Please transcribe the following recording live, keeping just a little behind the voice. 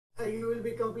you will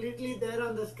be completely there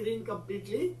on the screen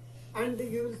completely, and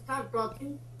you will start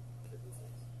talking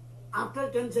after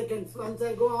 10 seconds. Once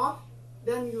I go off,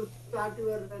 then you start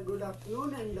your good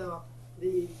afternoon and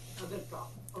the other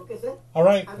talk. Okay, sir? All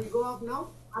right. I will go off now.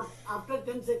 After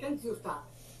 10 seconds, you start.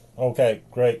 Okay,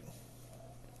 great.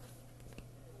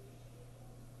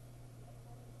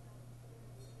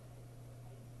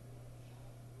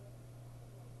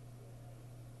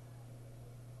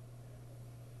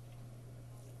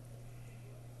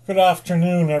 Good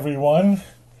afternoon, everyone.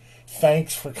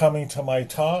 Thanks for coming to my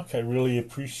talk. I really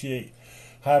appreciate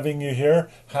having you here.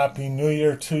 Happy New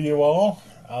Year to you all.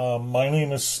 My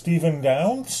name is Stephen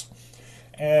Downs,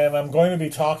 and I'm going to be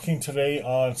talking today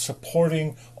on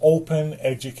supporting open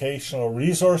educational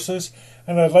resources.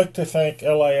 And I'd like to thank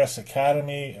LIS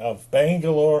Academy of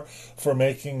Bangalore for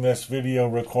making this video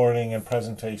recording and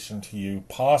presentation to you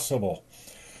possible.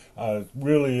 It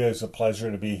really is a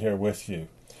pleasure to be here with you.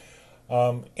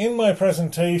 In my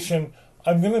presentation,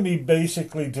 I'm going to be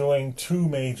basically doing two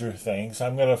major things.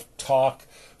 I'm going to talk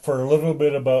for a little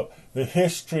bit about the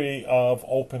history of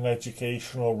open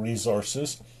educational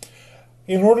resources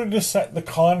in order to set the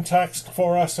context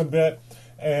for us a bit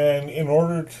and in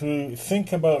order to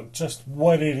think about just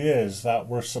what it is that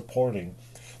we're supporting.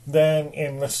 Then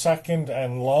in the second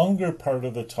and longer part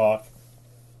of the talk,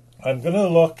 I'm going to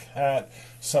look at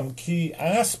some key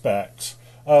aspects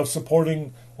of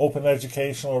supporting open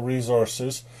educational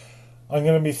resources. I'm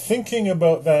going to be thinking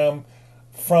about them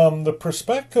from the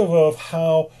perspective of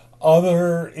how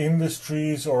other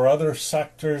industries or other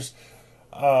sectors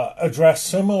address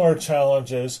similar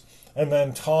challenges, and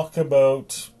then talk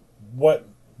about what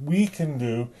we can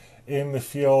do in the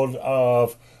field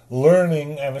of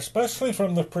learning, and especially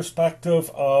from the perspective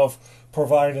of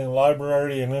providing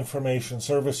library and information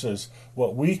services,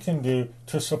 what we can do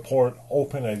to support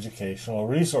open educational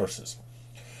resources.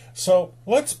 So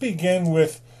let's begin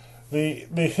with the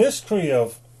history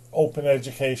of open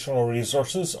educational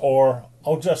resources, or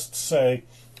I'll just say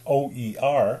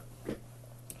OER.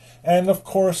 And of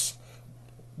course,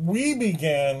 we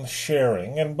began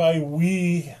sharing, and by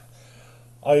we,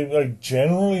 I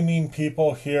generally mean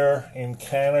people here in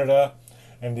Canada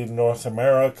and in North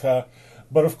America,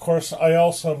 but of course I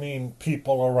also mean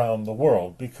people around the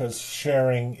world, because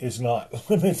sharing is not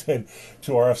limited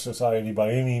to our society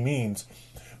by any means.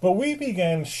 But we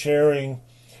began sharing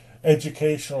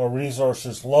educational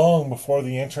resources long before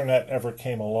the internet ever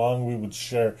came along. We would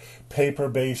share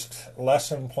paper-based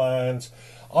lesson plans.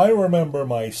 I remember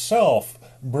myself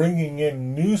bringing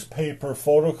in newspaper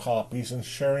photocopies and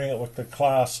sharing it with the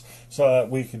class so that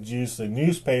we could use the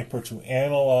newspaper to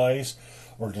analyze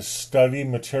or to study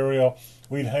material.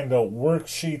 We'd hand out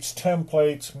worksheets,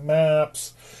 templates,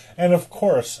 maps, and of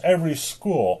course, every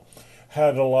school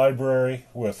had a library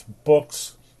with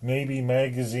books, maybe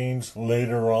magazines,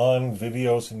 later on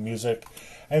videos and music,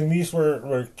 and these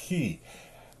were key.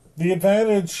 The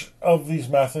advantage of these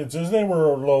methods is they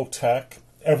were low tech.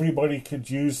 Everybody could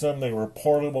use them. They were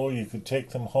portable. You could take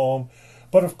them home.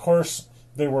 But of course,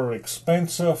 they were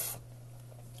expensive.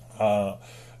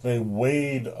 They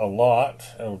weighed a lot,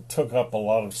 took up a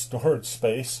lot of storage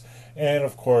space, and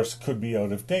of course could be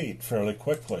out of date fairly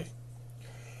quickly.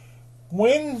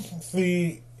 When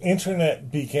the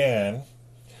internet began,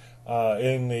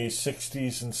 in the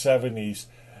 60s and 70s,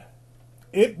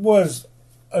 it was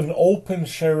an open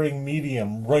sharing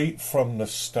medium right from the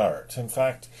start. In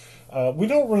fact, we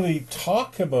don't really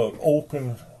talk about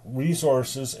open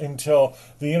resources until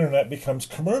the internet becomes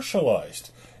commercialized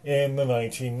in the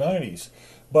 1990s.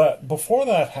 But before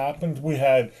that happened, we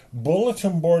had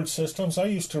bulletin board systems. I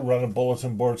used to run a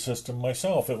bulletin board system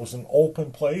myself. It was an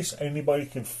open place. Anybody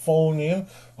could phone in.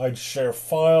 I'd share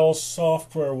files,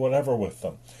 software, whatever with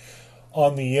them.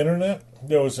 On the internet,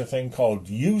 there was a thing called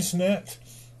Usenet,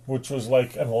 which was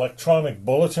like an electronic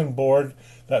bulletin board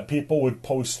that people would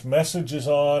post messages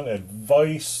on,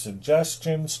 advice,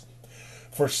 suggestions.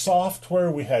 For software,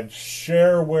 we had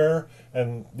shareware,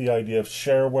 and the idea of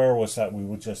shareware was that we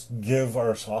would just give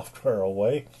our software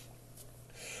away.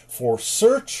 For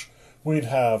search, we'd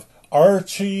have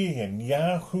Archie and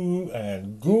Yahoo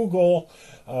and Google,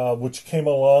 which came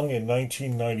along in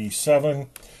 1997.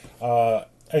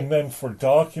 And then for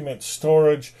document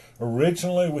storage,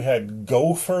 originally we had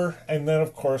Gopher, and then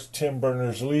of course Tim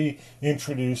Berners-Lee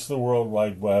introduced the World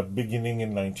Wide Web beginning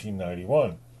in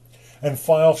 1991. And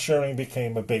file sharing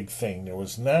became a big thing. There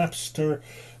was Napster,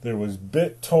 there was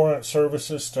BitTorrent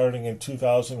services starting in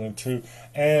 2002,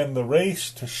 and the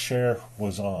race to share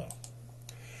was on.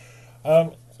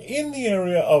 In the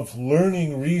area of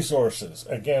learning resources,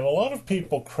 again, a lot of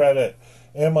people credit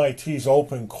MIT's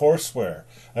OpenCourseware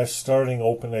as starting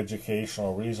open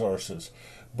educational resources.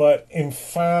 But in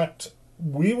fact,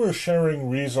 we were sharing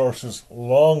resources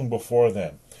long before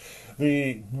then.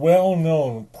 The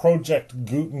well-known Project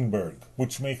Gutenberg,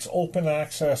 which makes open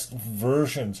access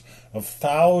versions of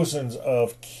thousands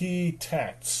of key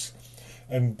texts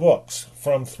and books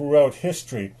from throughout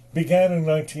history, began in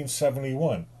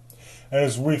 1971 and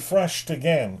is refreshed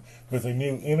again with a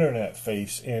new internet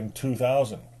face in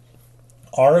 2000.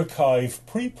 Archive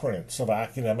preprints of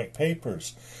academic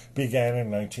papers began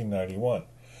in 1991.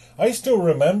 I still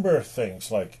remember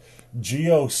things like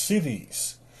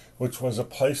GeoCities, which was a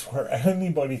place where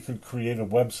anybody could create a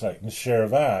website and share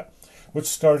that, which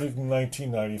started in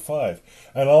 1995.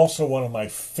 And also one of my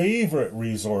favorite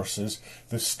resources,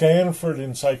 the Stanford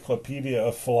Encyclopedia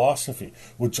of Philosophy,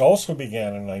 which also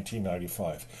began in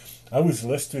 1995. I was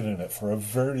listed in it for a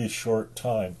very short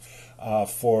time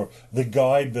for the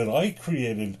guide that I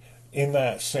created in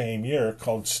that same year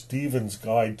called Stephen's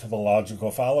Guide to the Logical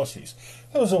Fallacies.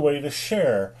 That was a way to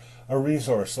share a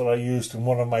resource that I used in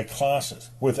one of my classes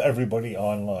with everybody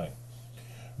online.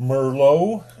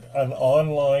 Merlot, an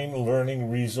online learning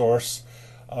resource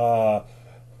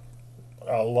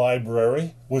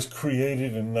library, was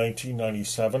created in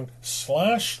 1997.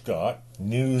 Slashdot,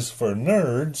 News for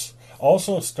Nerds,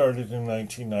 also started in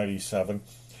 1997.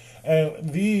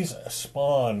 And these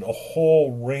spawned a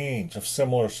whole range of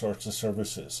similar sorts of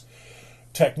services.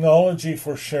 Technology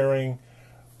for sharing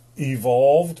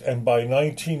evolved, and by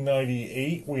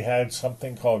 1998 we had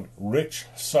something called Rich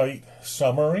Site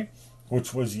Summary,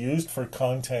 which was used for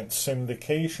content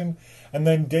syndication. And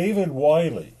then David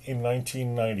Wiley in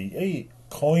 1998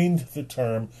 coined the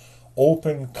term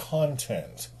open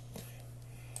content.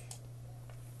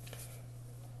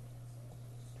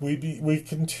 We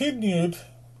continued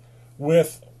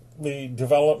with the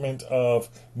development of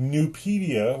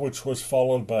Nupedia, which was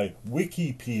followed by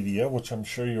Wikipedia, which I'm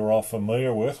sure you're all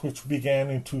familiar with, which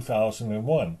began in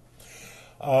 2001.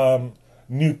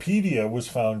 Nupedia was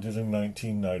founded in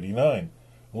 1999.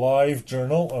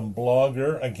 LiveJournal and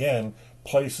Blogger, again,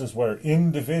 places where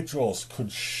individuals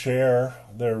could share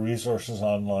their resources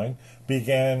online,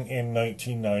 began in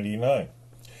 1999.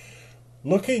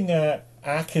 Looking at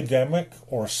academic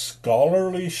or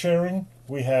scholarly sharing,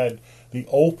 we had the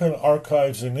Open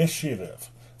Archives Initiative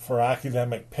for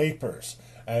academic papers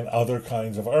and other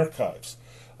kinds of archives,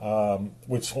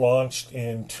 which launched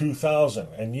in 2000.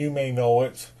 And you may know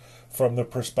it from the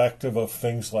perspective of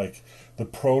things like the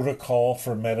Protocol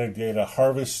for Metadata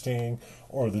Harvesting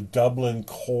or the Dublin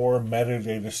Core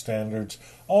Metadata Standards,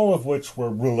 all of which were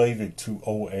related to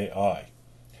OAI.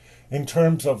 In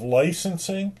terms of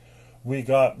licensing, we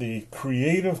got the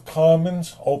Creative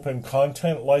Commons open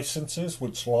content licenses,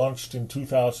 which launched in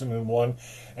 2001,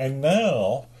 and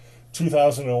now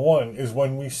 2001 is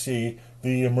when we see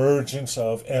the emergence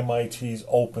of MIT's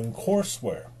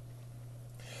OpenCourseware.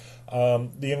 The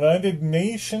United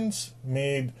Nations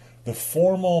made the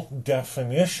formal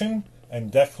definition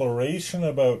and declaration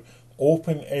about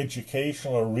open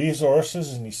educational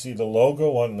resources, and you see the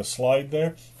logo on the slide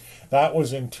there. That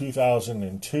was in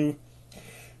 2002.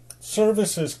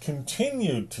 Services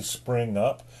continued to spring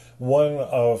up. One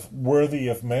of worthy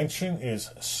of mention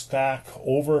is Stack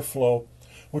Overflow,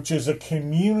 which is a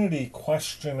community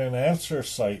question and answer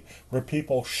site where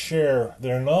people share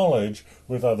their knowledge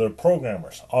with other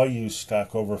programmers. I use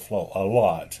Stack Overflow a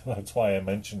lot. That's why I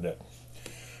mentioned it.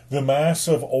 The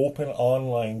Massive Open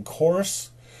Online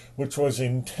Course, which was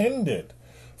intended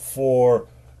for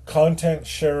content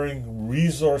sharing,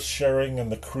 resource sharing,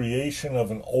 and the creation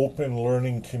of an open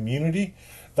learning community.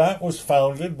 That was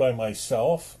founded by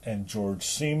myself and George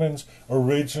Siemens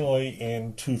originally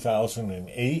in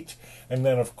 2008. And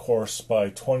then, of course, by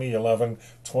 2011,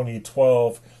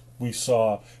 2012, we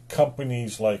saw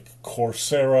companies like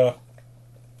Coursera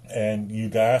and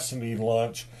Udacity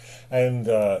launch. And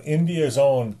India's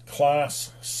own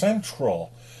Class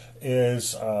Central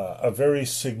is a very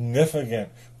significant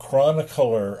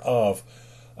chronicler of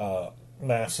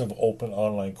massive open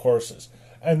online courses.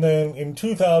 And then in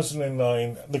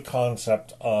 2009, the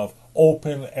concept of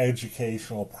open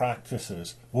educational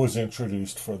practices was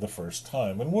introduced for the first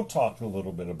time. And we'll talk a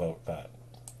little bit about that.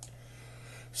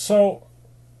 So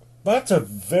that's a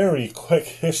very quick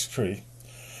history.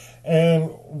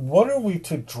 And what are we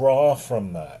to draw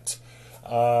from that?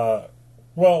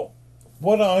 Well,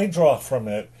 what I draw from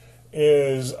it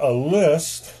is a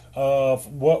list of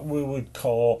what we would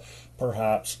call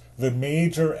perhaps the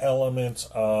major elements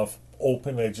of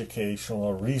open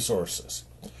educational resources.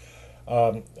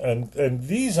 And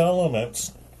these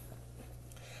elements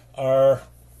are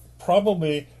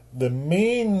probably the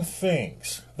main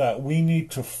things that we need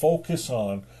to focus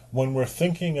on when we're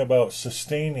thinking about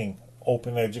sustaining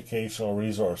open educational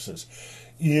resources,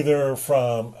 either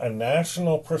from a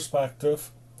national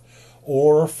perspective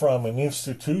or from an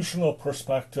institutional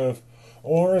perspective,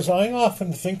 or as I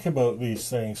often think about these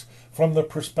things, from the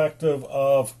perspective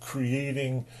of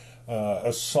creating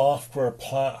a software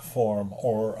platform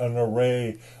or an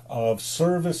array of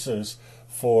services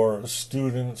for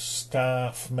students,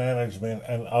 staff, management,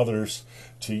 and others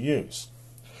to use.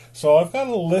 So I've got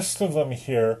a list of them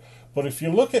here, but if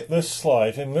you look at this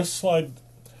slide, and this slide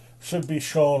should be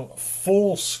shown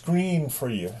full screen for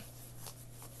you,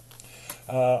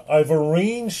 I've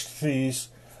arranged these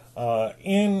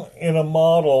in a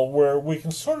model where we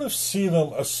can sort of see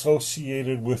them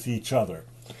associated with each other.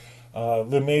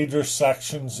 The major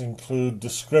sections include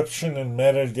description and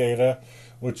metadata,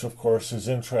 which of course is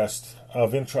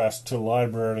of interest to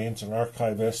librarians and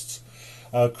archivists.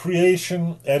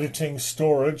 Creation, editing,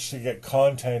 storage to get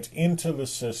content into the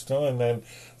system, and then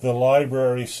the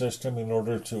library system in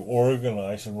order to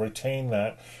organize and retain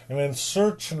that. And then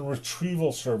search and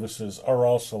retrieval services are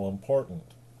also important.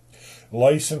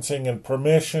 Licensing and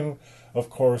permission, of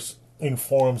course,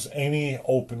 informs any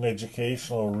open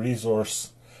educational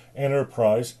resource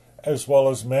enterprise, as well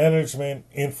as management,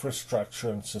 infrastructure,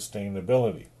 and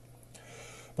sustainability.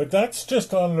 But that's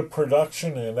just on the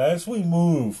production end. As we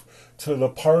move to the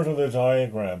part of the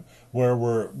diagram where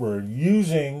we're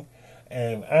using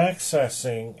and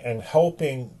accessing and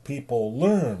helping people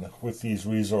learn with these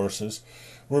resources,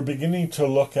 we're beginning to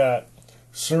look at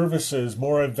services,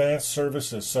 more advanced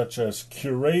services such as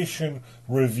curation,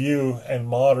 review, and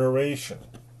moderation,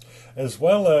 as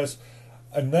well as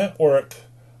a network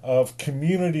of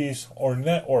communities or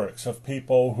networks of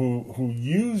people who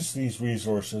use these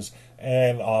resources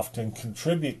and often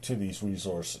contribute to these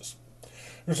resources.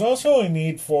 There's also a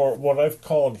need for what I've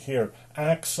called here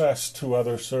access to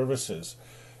other services,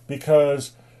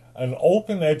 because an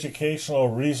open educational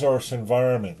resource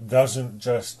environment doesn't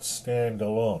just stand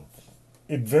alone.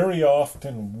 It very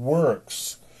often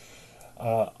works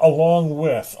along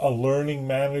with a learning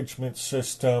management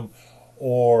system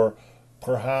or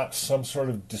perhaps some sort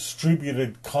of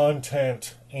distributed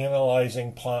content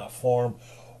analyzing platform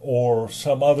or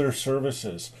some other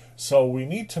services. So we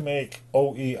need to make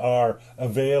OER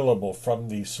available from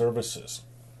these services.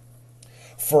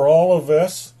 For all of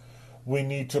this, we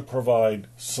need to provide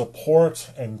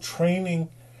support and training,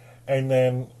 and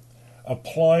then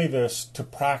apply this to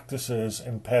practices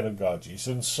and pedagogies.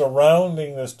 And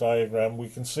surrounding this diagram, we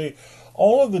can see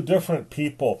all of the different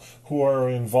people who are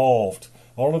involved,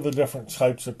 all of the different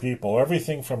types of people,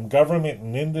 everything from government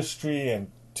and industry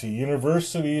and to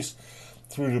universities,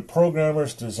 through to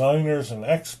programmers, designers, and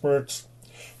experts,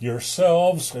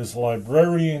 yourselves as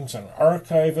librarians and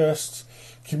archivists,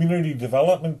 community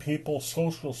development people,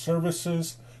 social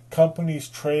services, companies,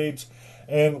 trades,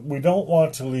 and we don't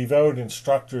want to leave out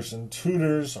instructors and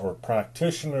tutors or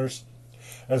practitioners,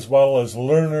 as well as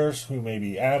learners who may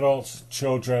be adults,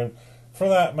 children, for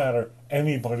that matter,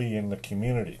 anybody in the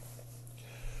community.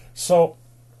 So,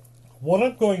 what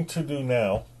I'm going to do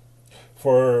now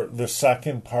for the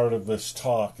second part of this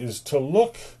talk is to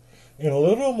look in a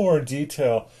little more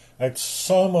detail at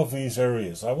some of these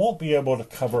areas. I won't be able to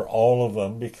cover all of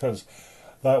them because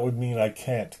that would mean I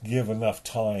can't give enough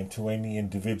time to any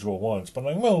individual ones. But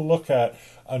I'm going to look at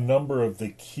a number of the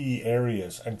key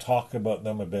areas and talk about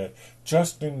them a bit,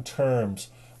 just in terms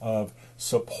of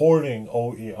supporting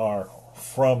OER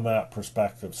from that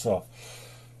perspective. So,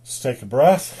 just take a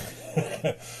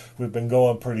breath. We've been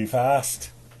going pretty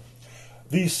fast.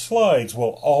 These slides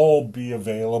will all be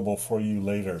available for you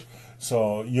later.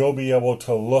 So you'll be able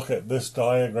to look at this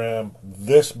diagram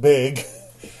this big,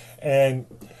 and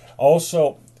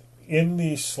also in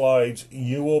these slides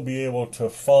you will be able to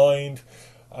find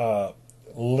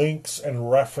links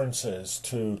and references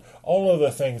to all of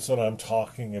the things that I'm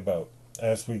talking about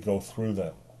as we go through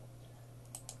them.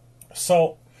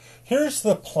 So here's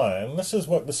the plan. This is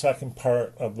what the second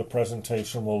part of the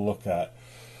presentation will look at.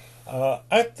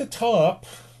 At the top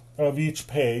of each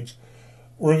page,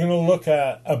 we're going to look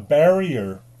at a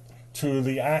barrier to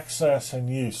the access and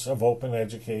use of open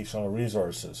educational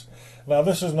resources. Now,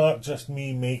 this is not just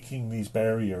me making these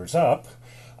barriers up.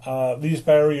 These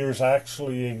barriers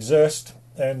actually exist,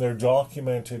 and they're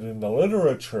documented in the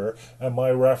literature, and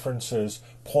my references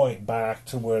point back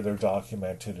to where they're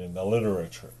documented in the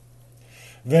literature.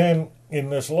 Then,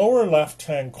 in this lower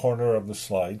left-hand corner of the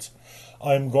slides,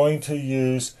 I'm going to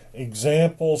use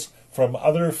examples from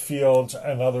other fields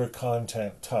and other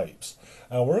content types.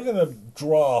 And we're going to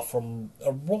draw from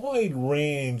a wide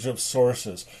range of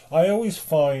sources. I always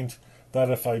find that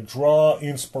if I draw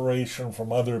inspiration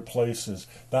from other places,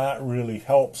 that really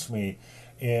helps me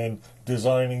in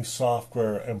designing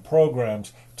software and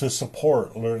programs to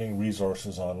support learning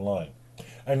resources online.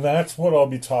 And that's what I'll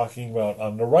be talking about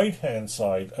on the right-hand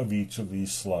side of each of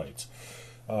these slides.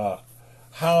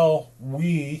 How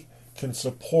we can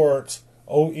support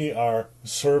OER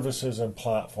services and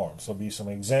platforms. There'll be some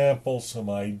examples, some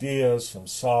ideas, some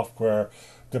software,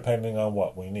 depending on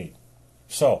what we need.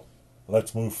 So,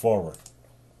 let's move forward.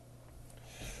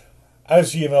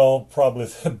 As you know, probably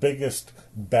the biggest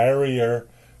barrier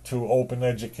to open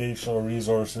educational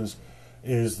resources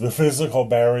is the physical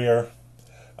barrier.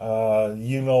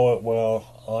 You know it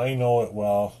well, I know it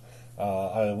well.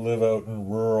 I live out in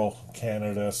rural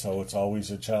Canada, so it's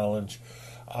always a challenge.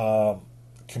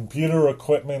 Computer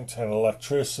equipment and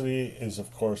electricity is,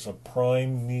 of course, a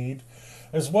prime need,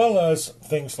 as well as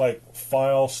things like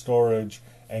file storage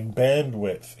and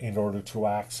bandwidth in order to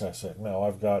access it. Now,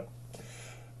 I've got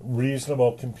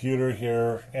reasonable computer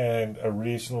here and a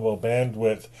reasonable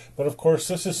bandwidth, but of course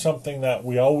this is something that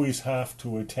we always have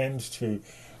to attend to,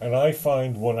 and I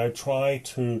find when I try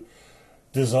to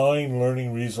design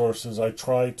learning resources, I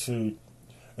try to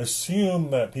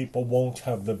assume that people won't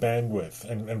have the bandwidth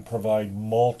and provide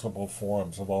multiple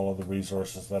forms of all of the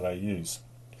resources that I use.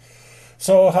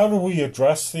 So how do we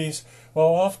address these? Well,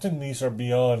 often these are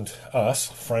beyond us,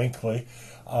 frankly,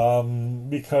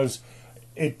 because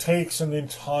it takes an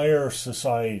entire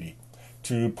society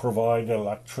to provide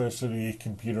electricity,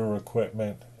 computer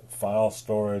equipment, file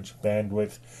storage,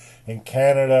 bandwidth. In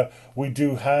Canada, we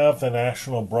do have the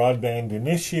National Broadband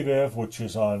Initiative, which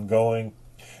is ongoing.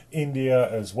 India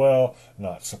as well,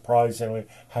 not surprisingly,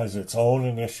 has its own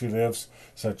initiatives,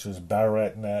 such as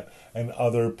BharatNet and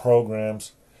other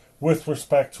programs. With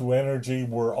respect to energy,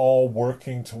 we're all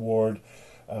working toward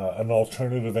an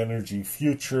alternative energy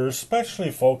future, especially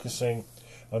focusing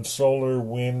on solar,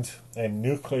 wind, and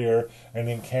nuclear. And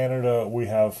in Canada, we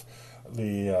have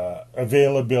the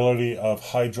availability of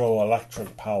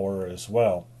hydroelectric power as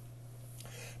well.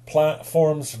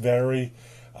 Platforms vary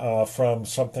from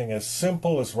something as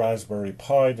simple as Raspberry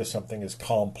Pi to something as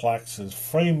complex as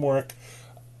Framework,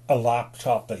 a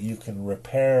laptop that you can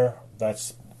repair.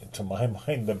 That's, to my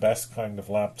mind, the best kind of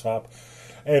laptop.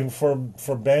 And for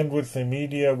bandwidth and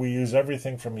media, we use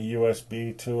everything from a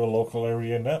USB to a local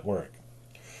area network.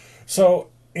 So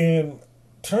in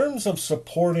terms of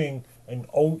supporting an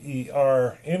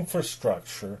OER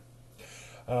infrastructure,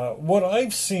 what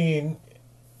I've seen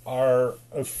are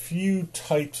a few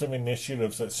types of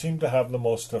initiatives that seem to have the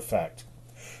most effect.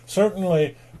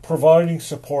 Certainly providing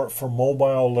support for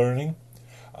mobile learning,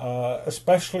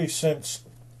 especially since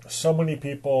so many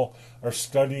people are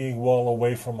studying well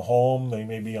away from home. They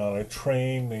may be on a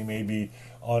train, they may be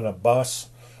on a bus,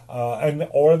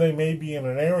 or they may be in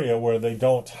an area where they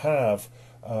don't have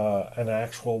an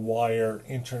actual wire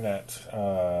internet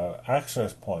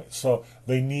access point, so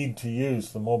they need to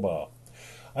use the mobile.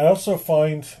 I also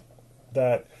find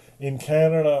that in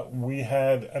Canada we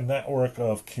had a network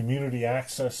of community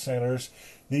access centers.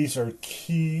 These are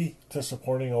key to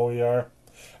supporting OER.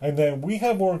 And then we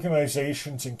have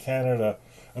organizations in Canada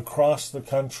across the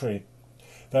country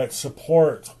that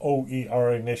support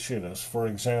OER initiatives. For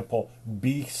example,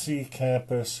 BC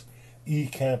Campus,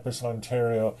 eCampus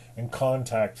Ontario, and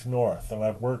Contact North. And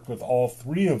I've worked with all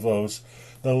three of those.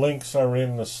 The links are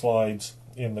in the slides,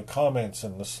 in the comments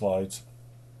in the slides.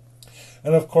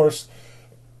 And of course,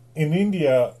 in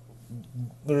India,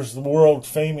 there's the world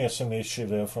famous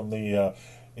initiative from the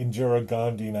Indira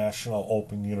Gandhi National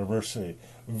Open University.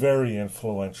 Very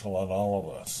influential on all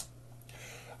of us.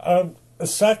 A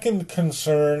second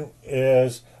concern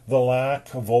is the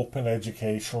lack of open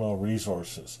educational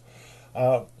resources.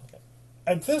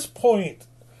 At this point,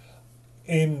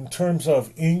 in terms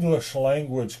of English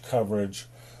language coverage,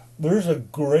 there's a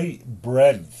great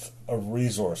breadth of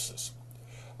resources.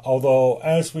 Although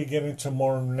as we get into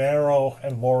more narrow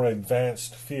and more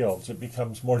advanced fields, it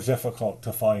becomes more difficult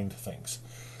to find things.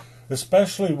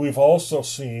 Especially, we've also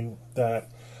seen that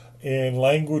in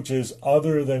languages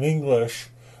other than English,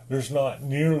 there's not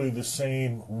nearly the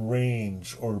same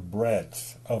range or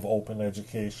breadth of open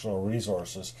educational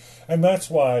resources. And that's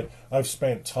why I've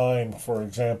spent time, for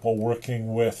example,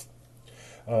 working with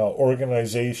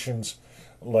organizations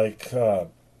like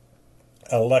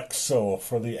Alexo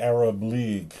for the Arab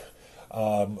League,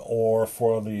 or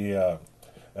for the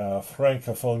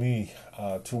Francophonie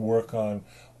to work on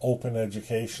open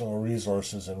educational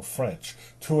resources in French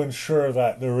to ensure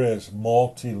that there is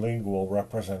multilingual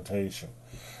representation.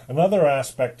 Another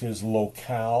aspect is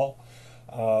locale.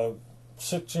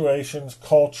 Situations,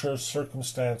 cultures,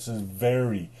 circumstances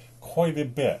vary quite a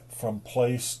bit from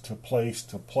place to place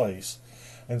to place.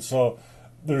 And so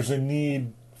there's a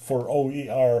need for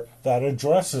OER that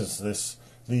addresses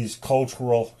these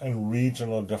cultural and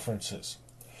regional differences.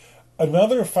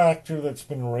 Another factor that's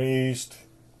been raised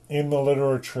in the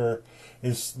literature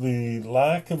is the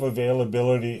lack of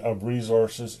availability of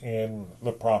resources in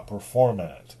the proper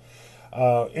format.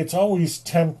 It's always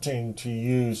tempting to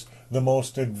use the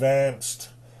most advanced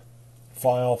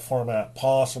file format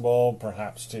possible,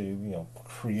 perhaps to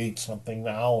create something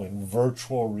now in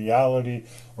virtual reality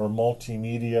or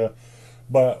multimedia,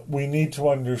 but we need to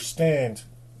understand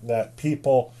that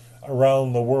people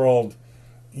around the world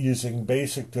using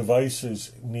basic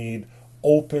devices need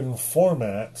open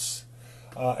formats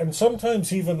and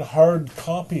sometimes even hard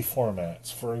copy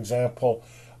formats. For example,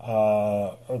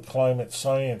 a climate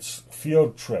science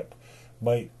field trip,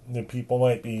 the people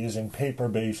might be using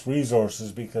paper-based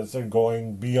resources because they're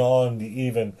going beyond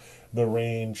even the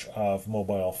range of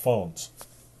mobile phones.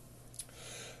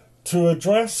 To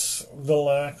address the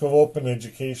lack of open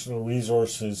educational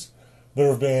resources, there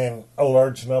have been a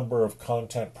large number of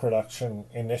content production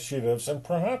initiatives, and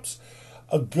perhaps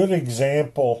a good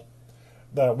example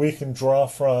that we can draw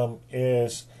from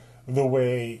is the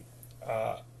way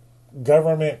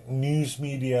government news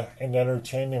media and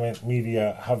entertainment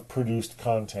media have produced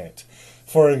content.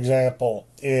 For example,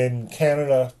 in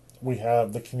Canada, we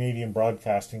have the Canadian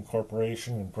Broadcasting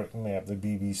Corporation. In Britain, they have the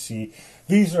BBC.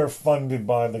 These are funded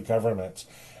by the government.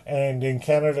 And in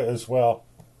Canada as well,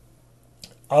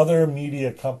 other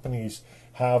media companies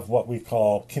have what we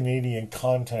call Canadian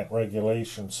content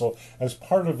regulation. So as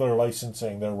part of their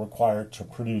licensing, they're required to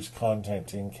produce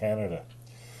content in Canada.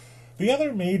 The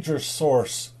other major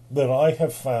source that I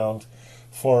have found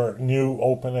for new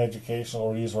open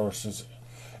educational resources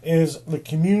is the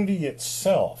community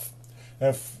itself.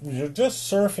 If you're just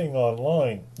surfing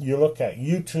online, you look at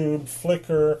YouTube,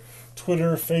 Flickr,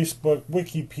 Twitter, Facebook,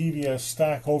 Wikipedia,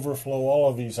 Stack Overflow, all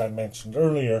of these I mentioned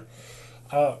earlier.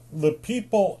 The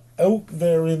people out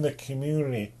there in the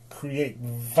community create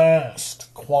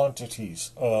vast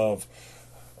quantities of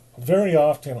very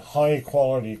often high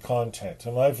quality content,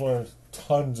 and I've learned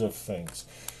tons of things.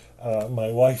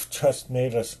 My wife just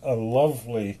made us a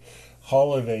lovely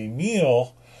holiday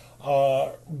meal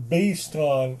based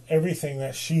on everything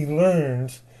that she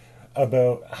learned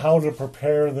about how to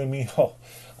prepare the meal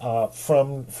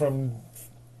from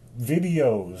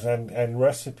videos and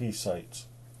recipe sites.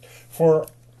 For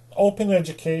open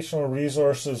educational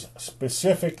resources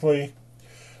specifically,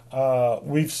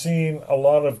 we've seen a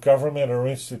lot of government or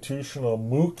institutional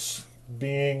MOOCs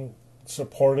being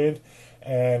supported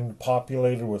and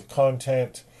populated with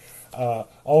content.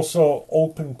 Also,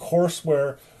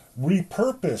 OpenCourseWare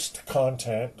repurposed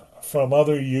content from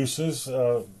other uses,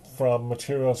 from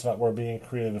materials that were being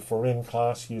created for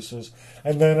in-class uses.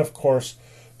 And then, of course,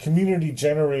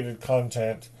 community-generated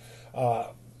content.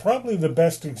 Probably the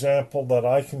best example that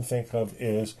I can think of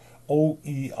is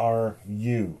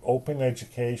OERU, Open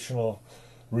Educational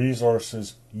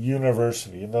Resources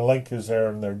University. And the link is there,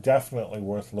 and they're definitely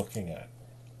worth looking at.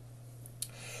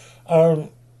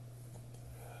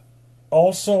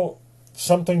 Also,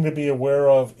 something to be aware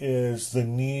of is the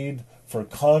need for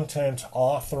content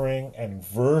authoring and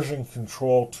version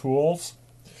control tools.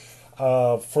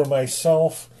 For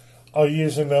myself, I'll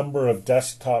use a number of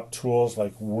desktop tools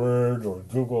like Word or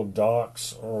Google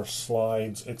Docs or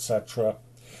Slides, etc.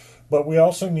 But we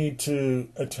also need to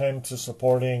attend to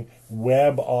supporting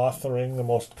web authoring. The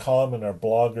most common are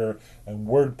Blogger and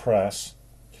WordPress.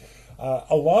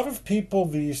 A lot of people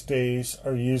these days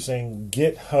are using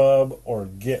GitHub or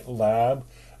GitLab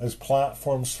as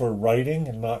platforms for writing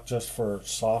and not just for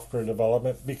software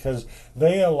development, because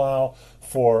they allow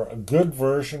for good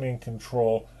versioning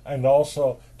control and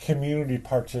also community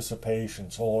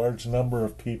participation. So a large number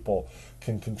of people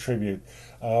can contribute.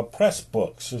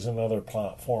 Pressbooks is another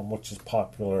platform which is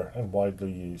popular and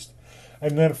widely used.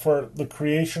 And then for the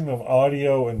creation of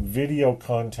audio and video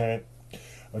content,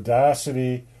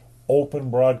 Audacity,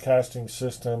 Open Broadcasting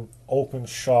System,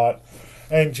 OpenShot,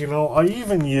 and I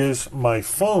even use my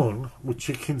phone, which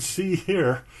you can see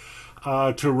here,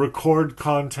 to record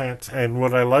content. And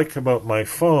what I like about my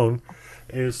phone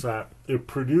is that it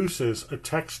produces a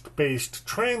text-based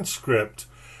transcript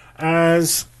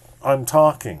as I'm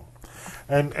talking.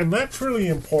 And that's really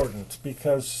important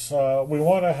because we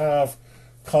want to have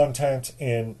content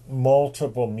in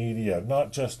multiple media,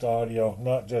 not just audio,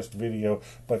 not just video,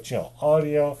 but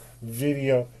audio,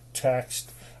 video,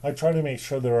 text. I try to make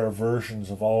sure there are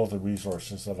versions of all of the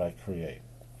resources that I create.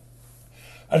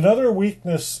 Another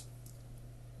weakness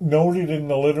noted in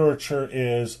the literature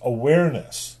is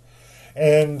awareness.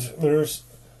 And there's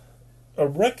a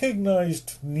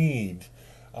recognized need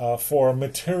for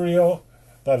material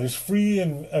that is free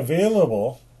and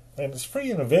available. And it's free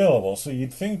and available, so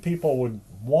you'd think people would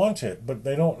want it, but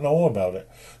they don't know about it.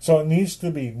 So it needs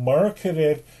to be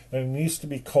marketed and it needs to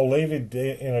be collated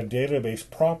in a database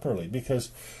properly,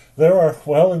 because there are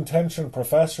well-intentioned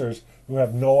professors who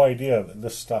have no idea that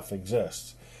this stuff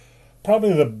exists.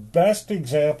 Probably the best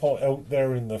example out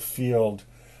there in the field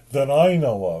that I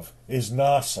know of is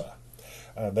NASA,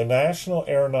 the National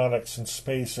Aeronautics and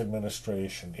Space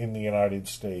Administration in the United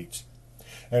States.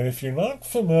 And if you're not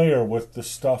familiar with the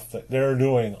stuff that they're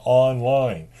doing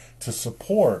online to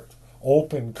support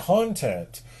open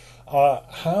content,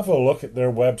 have a look at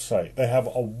their website. They have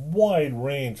a wide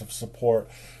range of support,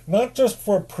 not just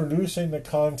for producing the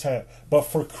content, but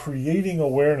for creating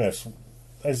awareness.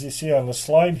 As you see on the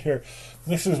slide here,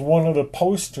 this is one of the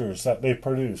posters that they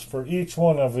produce for each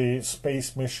one of the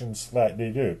space missions that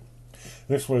they do.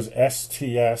 This was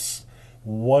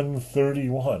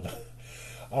STS-131.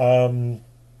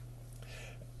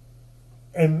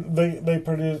 And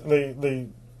they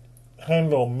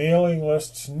handle mailing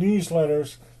lists,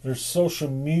 newsletters, there's social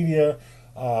media,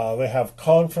 they have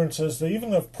conferences, they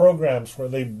even have programs where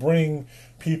they bring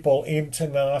people into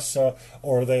NASA,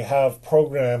 or they have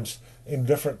programs in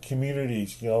different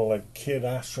communities, like Kid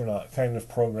Astronaut kind of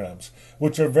programs,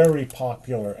 which are very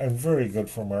popular and very good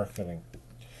for marketing.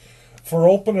 For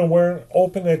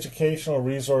open educational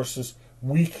resources,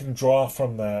 we can draw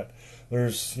from that.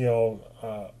 There's,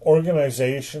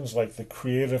 organizations like the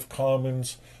Creative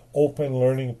Commons Open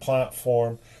Learning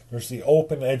Platform. There's the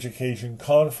Open Education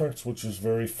Conference, which is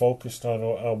very focused on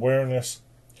awareness.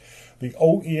 The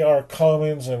OER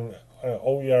Commons and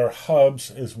OER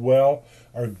Hubs as well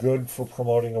are good for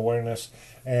promoting awareness.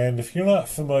 And if you're not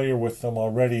familiar with them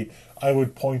already, I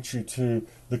would point you to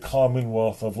the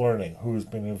Commonwealth of Learning, who has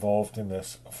been involved in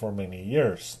this for many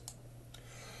years.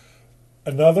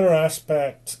 Another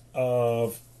aspect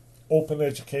of open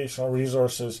educational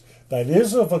resources that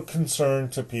is of a concern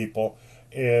to people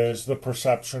is the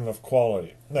perception of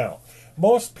quality. Now,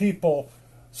 most people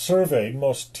surveyed,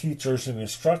 most teachers and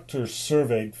instructors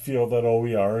surveyed, feel that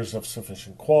OER is of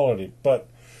sufficient quality, but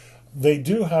they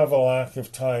do have a lack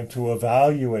of time to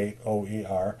evaluate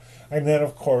OER. And then,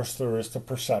 of course, there is the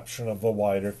perception of the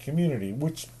wider community,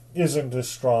 which isn't as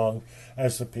strong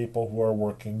as the people who are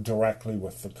working directly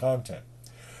with the content.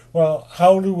 Well,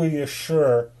 how do we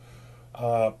assure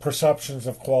perceptions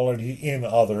of quality in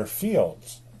other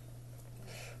fields?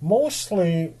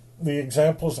 Mostly, the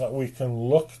examples that we can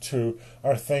look to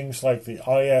are things like the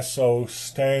ISO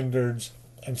standards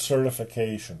and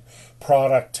certification,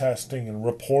 product testing and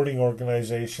reporting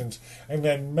organizations, and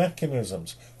then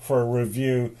mechanisms for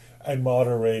review and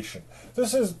moderation.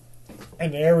 This is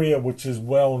an area which is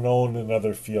well known in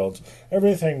other fields.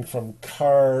 Everything from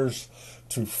cars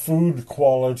to food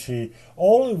quality,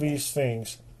 all of these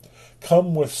things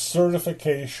come with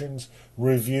certifications,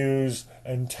 reviews,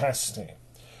 and testing.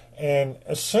 And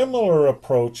a similar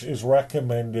approach is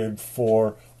recommended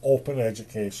for open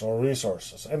educational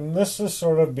resources. And this is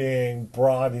sort of being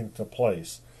brought into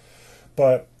place.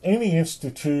 But any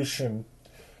institution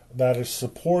that is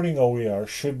supporting OER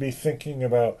should be thinking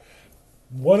about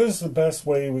what is the best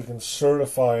way we can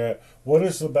certify it, what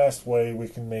is the best way we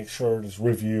can make sure it is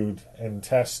reviewed and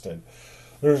tested.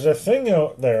 There's a thing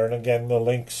out there, and again the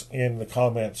link's in the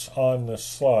comments on this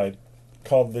slide,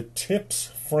 called the TIPS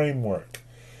framework.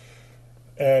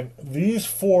 And these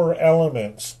 4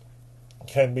 elements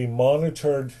can be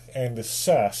monitored and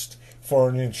assessed for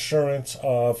an assurance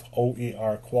of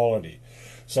OER quality.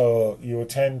 So you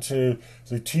attend to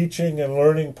the teaching and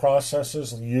learning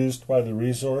processes used by the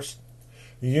resource,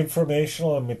 the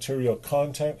informational and material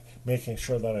content, making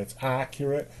sure that it's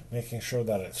accurate, making sure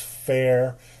that it's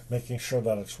fair, making sure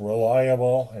that it's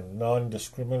reliable and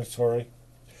non-discriminatory,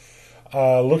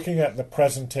 looking at the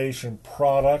presentation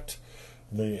product,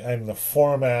 the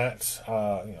format,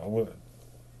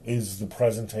 is the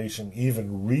presentation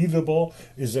even readable?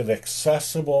 Is it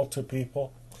accessible to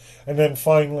people? And then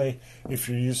finally, if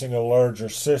you're using a larger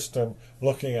system,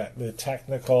 looking at the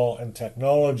technical and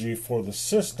technology for the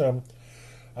system,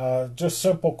 just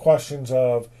simple questions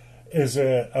of, is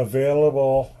it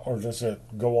available or does it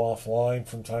go offline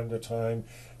from time to time?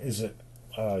 Is it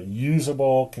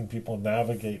usable? Can people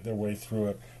navigate their way through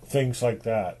it? Things like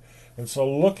that. And so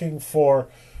looking for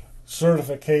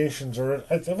certifications, or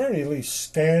at the very least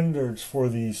standards for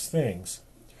these things,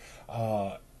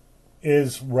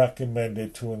 is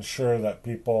recommended to ensure that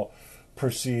people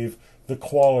perceive the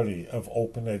quality of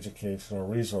open educational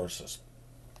resources.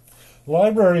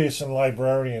 Libraries and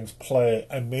librarians play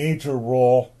a major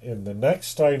role in the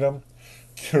next item,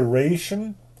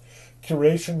 curation.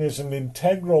 Curation is an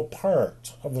integral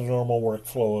part of the normal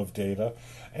workflow of data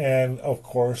and, of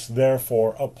course,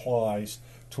 therefore applies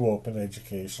to open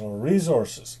educational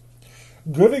resources.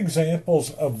 Good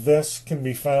examples of this can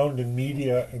be found in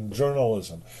media and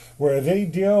journalism, where they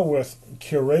deal with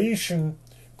curation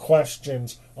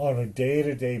questions on a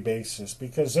day-to-day basis,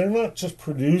 because they're not just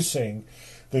producing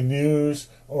the news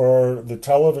or the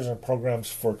television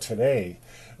programs for today.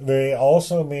 They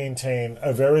also maintain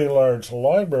a very large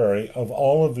library of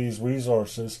all of these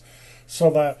resources so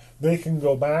that they can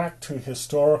go back to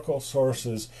historical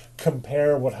sources,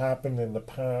 compare what happened in the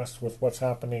past with what's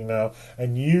happening now,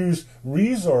 and use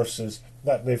resources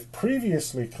that they've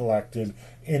previously collected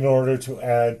in order to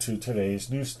add to today's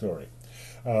news story.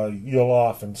 You'll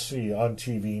often see on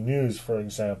TV news, for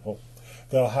example,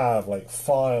 they'll have like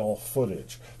file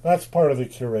footage. That's part of the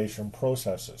curation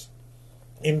processes.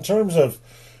 In terms of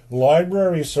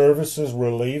library services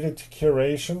related to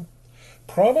curation,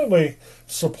 probably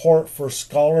support for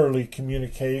scholarly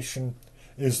communication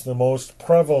is the most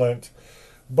prevalent,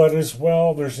 but as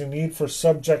well there's a need for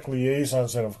subject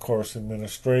liaisons and, of course,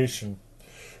 administration.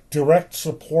 Direct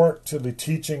support to the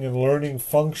teaching and learning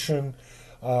function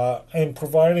and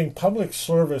providing public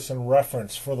service and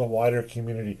reference for the wider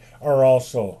community are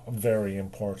also very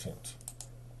important.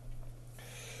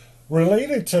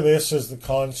 Related to this is the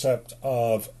concept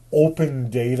of open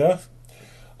data.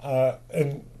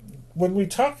 And when we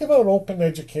talk about open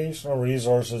educational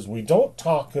resources, we don't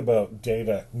talk about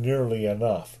data nearly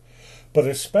enough. But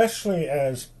especially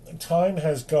as time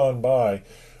has gone by,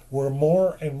 we're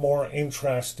more and more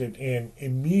interested in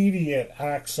immediate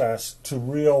access to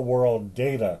real-world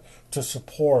data to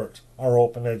support our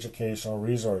open educational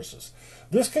resources.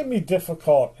 This can be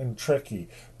difficult and tricky,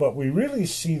 but we really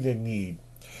see the need.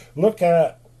 Look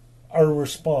at our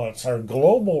response, our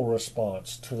global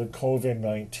response to the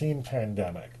COVID-19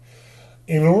 pandemic.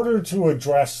 In order to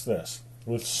address this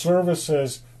with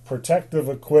services, protective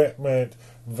equipment,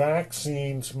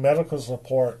 vaccines, medical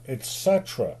support,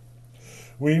 etc.,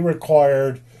 we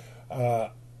required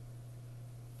a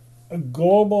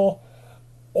global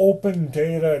open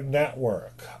data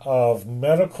network of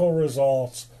medical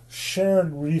results,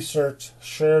 shared research,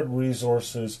 shared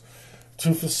resources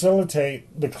to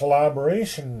facilitate the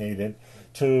collaboration needed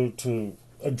to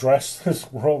address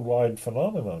this worldwide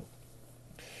phenomenon.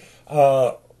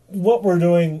 What we're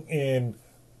doing in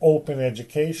open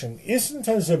education isn't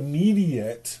as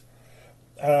immediate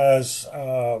as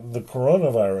the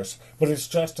coronavirus, but it's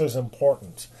just as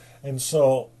important. And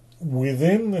so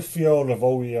within the field of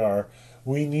OER,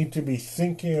 we need to be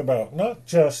thinking about not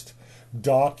just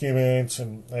documents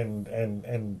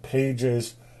and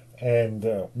pages and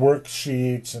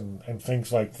worksheets and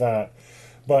things like that,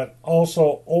 but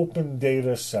also open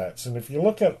data sets. And if you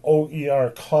look at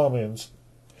OER Commons,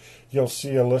 you'll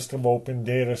see a list of open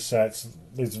data sets.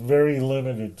 It's very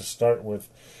limited to start with.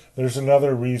 There's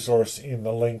another resource in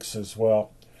the links as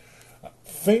well.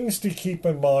 Things to keep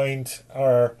in mind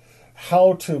are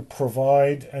how to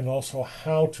provide and also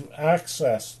how to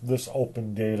access this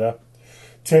open data.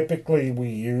 Typically, we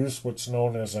use what's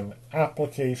known as an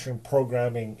application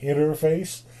programming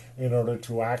interface in order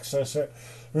to access it.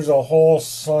 There's a whole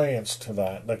science to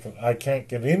that I can't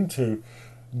get into,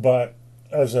 but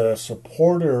as a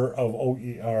supporter of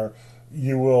OER,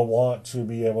 you will want to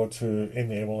be able to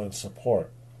enable and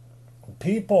support.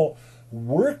 People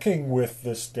working with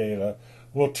this data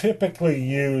will typically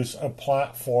use a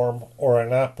platform or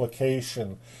an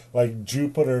application like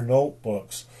Jupyter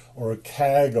Notebooks or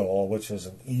Kaggle, which is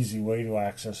an easy way to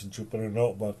access a Jupyter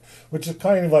Notebook, which is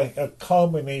kind of like a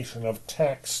combination of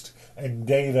text and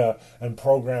data and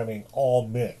programming all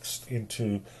mixed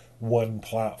into one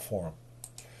platform.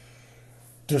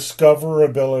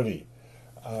 Discoverability.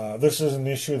 This is an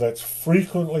issue that's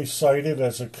frequently cited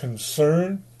as a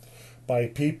concern by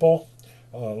people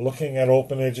looking at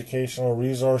open educational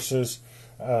resources.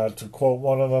 To quote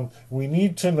one of them, we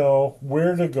need to know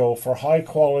where to go for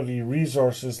high-quality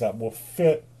resources that will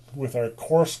fit with our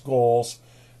course goals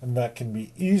and that can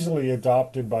be easily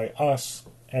adopted by us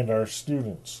and our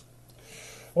students.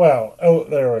 Well, out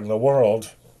there in the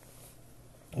world,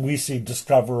 we see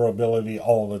discoverability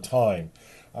all the time.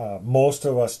 Most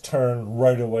of us turn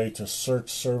right away to search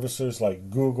services like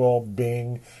Google,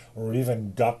 Bing, or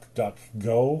even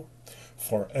DuckDuckGo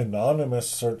for anonymous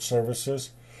search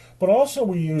services, but also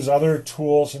we use other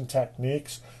tools and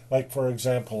techniques, like, for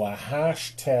example, a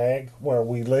hashtag where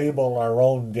we label our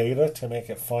own data to make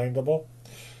it findable.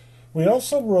 We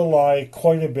also rely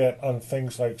quite a bit on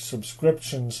things like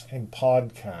subscriptions and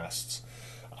podcasts.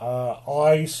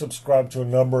 I subscribe to a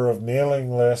number of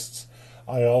mailing lists.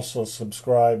 I also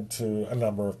subscribe to a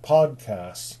number of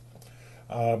podcasts.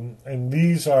 And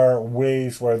these are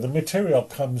ways where the material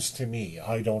comes to me.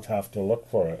 I don't have to look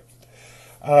for it.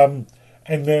 And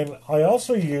then I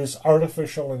also use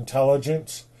artificial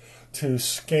intelligence to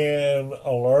scan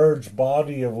a large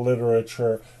body of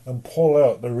literature and pull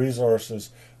out the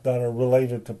resources that are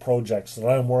related to projects that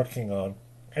I'm working on.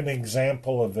 An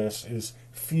example of this is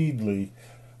Feedly.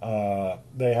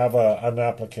 They have an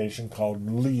application called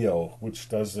Leo, which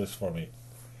does this for me.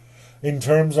 In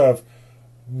terms of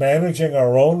managing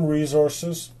our own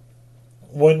resources,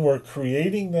 when we're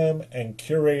creating them and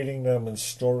curating them and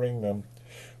storing them,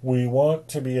 we want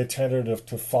to be attentive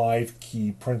to 5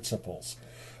 key principles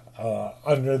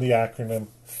under the acronym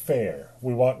FAIR.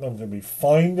 We want them to be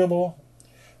findable,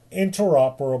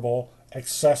 interoperable,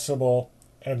 accessible,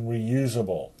 and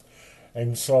reusable.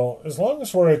 And so as long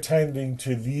as we're attending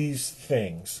to these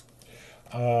things,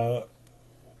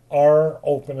 our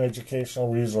open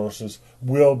educational resources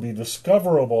will be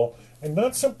discoverable, and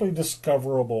not simply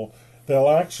discoverable, they'll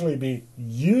actually be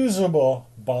usable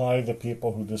by the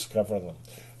people who discover them.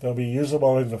 They'll be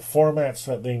usable in the formats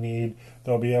that they need.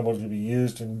 They'll be able to be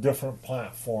used in different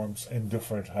platforms and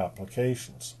different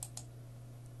applications.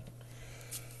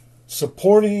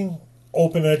 Supporting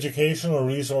open educational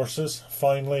resources,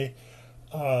 finally,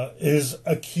 is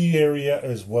a key area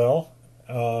as well.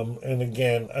 And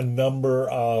again, a number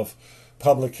of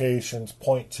publications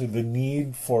point to the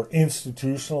need for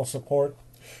institutional support.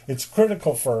 It's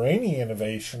critical for any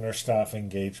innovation or staff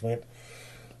engagement.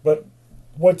 But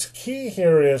what's key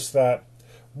here is that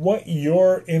what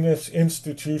your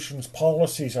institution's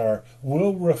policies are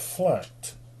will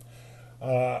reflect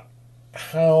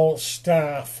how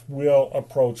staff will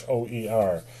approach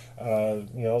OER.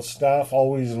 Staff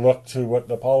always look to what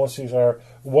the policies are,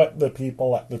 what the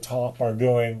people at the top are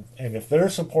doing, and if they're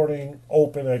supporting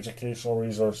open educational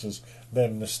resources,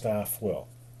 then the staff will.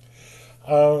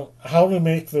 How to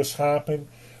make this happen?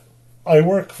 I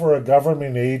work for a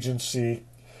government agency,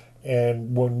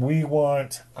 and when we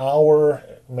want our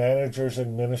managers,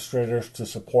 administrators to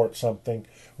support something,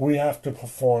 we have to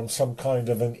perform some kind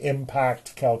of an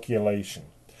impact calculation.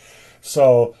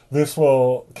 So this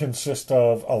will consist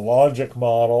of a logic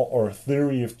model or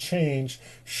theory of change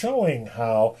showing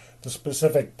how the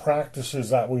specific practices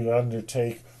that we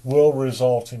undertake will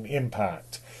result in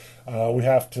impact. We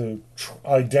have to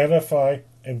identify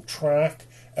and track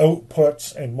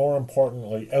outputs and, more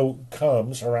importantly,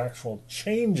 outcomes or actual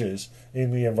changes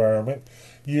in the environment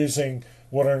using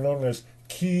what are known as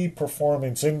key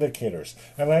performance indicators.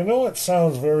 And I know it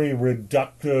sounds very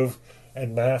reductive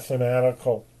and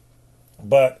mathematical,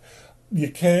 but you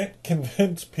can't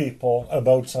convince people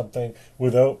about something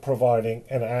without providing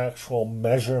an actual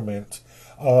measurement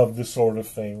of the sort of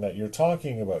thing that you're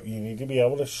talking about. You need to be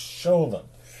able to show them.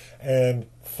 And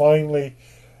finally,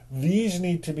 these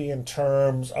need to be in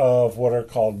terms of what are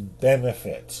called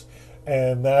benefits.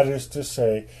 And that is to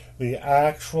say, the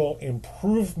actual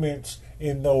improvements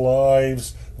in the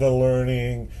lives, the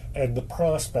learning, and the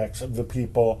prospects of the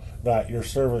people that you're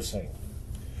servicing.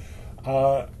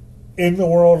 In the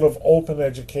world of open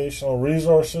educational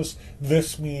resources,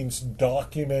 this means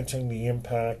documenting the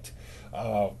impact.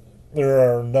 There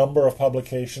are a number of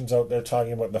publications out there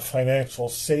talking about the financial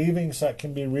savings that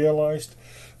can be realized,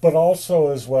 but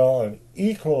also as well, and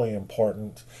equally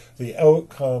important, the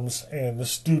outcomes and the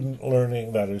student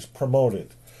learning that is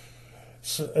promoted.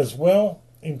 So, as well,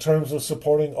 in terms of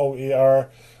supporting OER,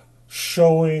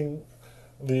 showing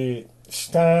the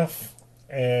staff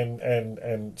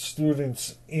and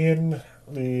students in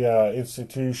the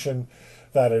institution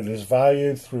that it is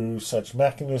valued through such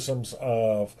mechanisms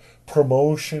of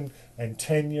promotion and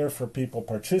tenure for people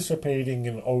participating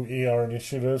in OER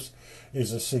initiatives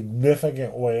is a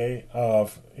significant way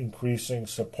of increasing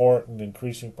support and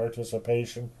increasing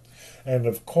participation. And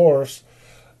of course,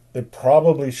 it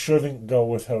probably shouldn't go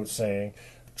without saying,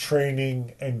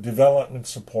 training and development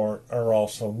support are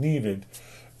also needed.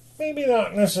 Maybe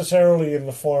not necessarily in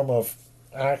the form of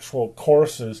actual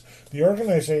courses. The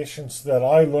organizations that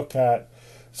I look at,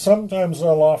 sometimes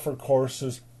they'll offer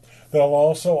courses. They'll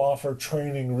also offer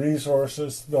training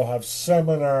resources. They'll have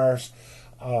seminars.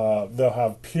 They'll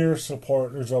have peer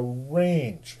support. There's a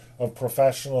range of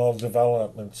professional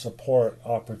development support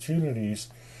opportunities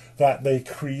that they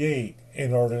create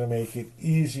in order to make it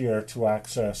easier to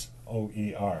access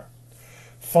OER.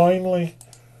 Finally,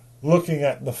 looking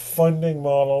at the funding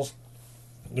models,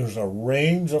 there's a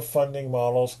range of funding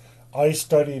models. I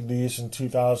studied these in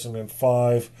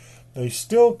 2005. They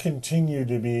still continue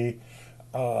to be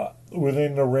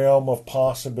within the realm of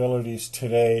possibilities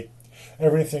today.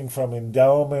 Everything from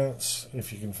endowments,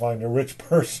 if you can find a rich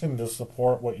person to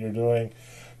support what you're doing,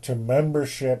 to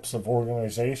memberships of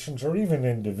organizations or even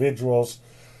individuals,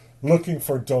 looking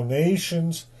for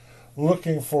donations,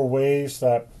 looking for ways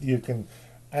that you can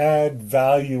add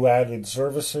value-added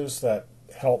services that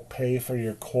help pay for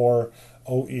your core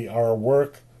OER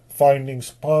work, finding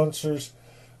sponsors,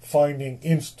 finding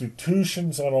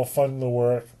institutions that'll fund the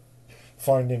work,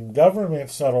 finding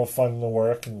governments that'll fund the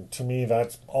work, and to me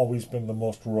that's always been the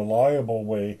most reliable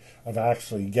way of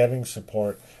actually getting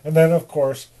support. And then, of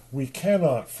course, we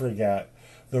cannot forget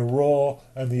the role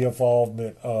and the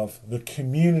involvement of the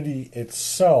community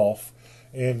itself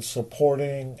in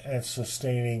supporting and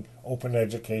sustaining open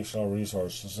educational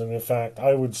resources. And in fact,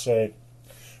 I would say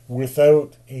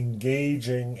without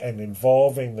engaging and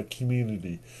involving the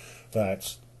community,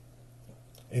 that's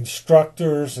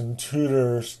instructors and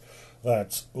tutors,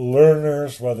 that's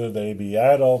learners, whether they be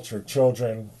adults or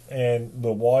children, and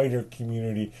the wider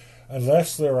community,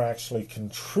 unless they're actually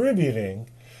contributing,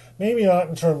 maybe not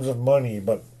in terms of money,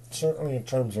 but certainly in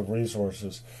terms of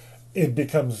resources, it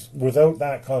becomes, without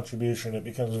that contribution, it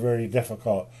becomes very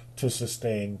difficult to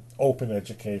sustain open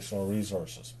educational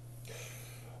resources.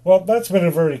 Well, that's been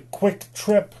a very quick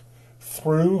trip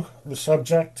through the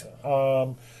subject,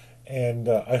 and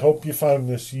I hope you found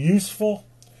this useful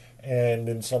and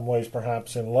in some ways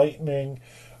perhaps enlightening.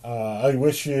 I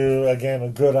wish you, again, a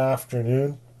good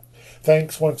afternoon.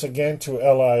 Thanks once again to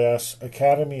LIS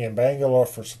Academy in Bangalore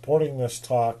for supporting this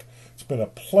talk. It's been a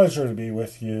pleasure to be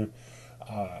with you.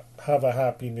 Have a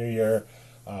happy new year.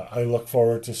 I look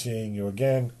forward to seeing you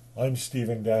again. I'm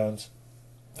Stephen Downs.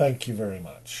 Thank you very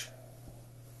much.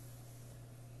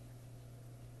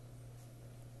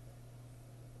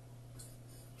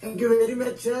 Thank you very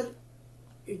much, sir.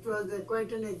 It was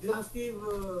quite an exhaustive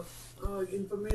information.